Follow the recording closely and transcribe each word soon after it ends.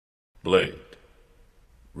Blade.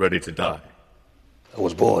 Ready to die. I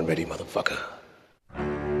was born ready, motherfucker.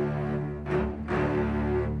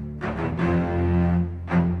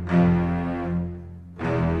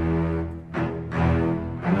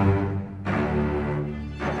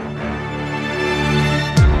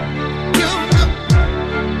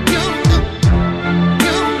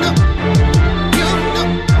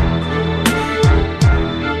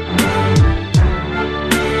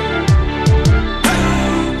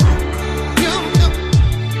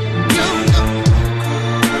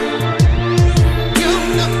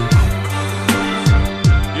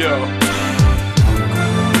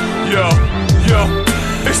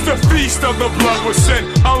 Of the blood was sent,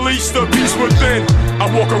 unleash the beast within. I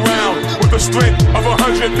walk around with the strength of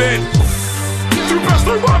 100 men. Too best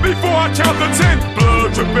to run before I count to 10.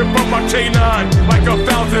 Blood dripping from my canine like a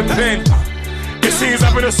fountain pen. It seems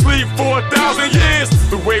I've been asleep for 1,000 years.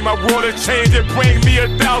 The way my world has changed, it brings me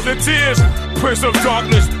 1,000 tears. Prince of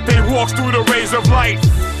darkness, they walk through the rays of light.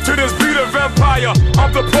 To this beat of empire,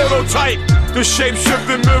 I'm the prototype. The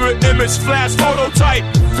shape-shifting mirror image flash phototype.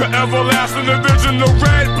 The everlasting division, the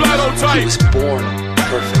red blood-o-type. He was born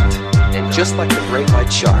perfect, and just like the great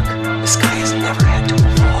white shark, the sky has never had to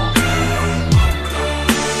fall.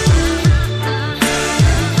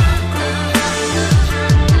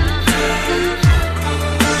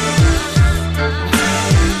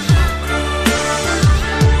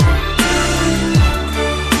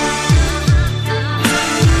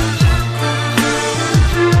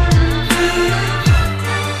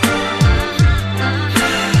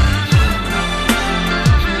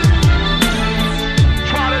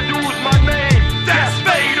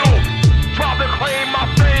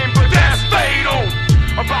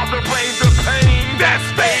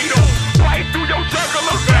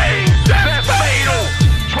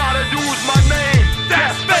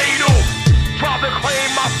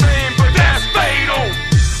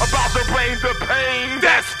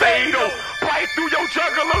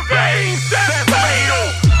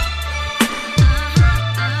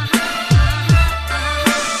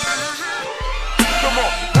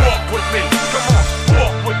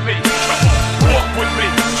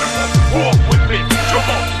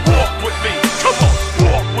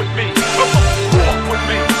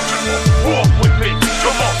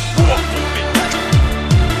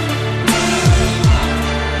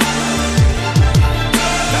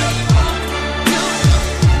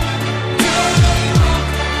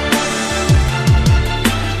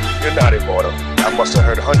 I must have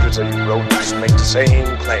heard hundreds of you rodents make the same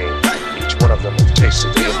claim. Each one of them have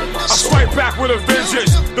tasted the end of my soul. I strike back with a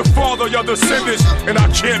vengeance, the father of your descendants, and I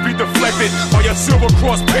can't be deflected by your silver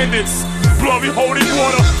cross pendants. Bloody holy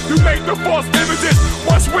water, you make the false images.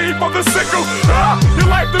 Once weed from the sickle, your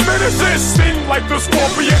life diminishes. Sting like the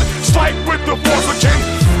scorpion, strike with the force of king.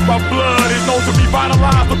 My blood is known to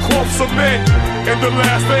revitalize the corpse of men. In the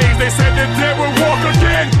last days, they said the dead will walk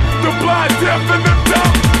again. The blind, deaf, and the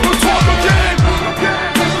dumb will talk again.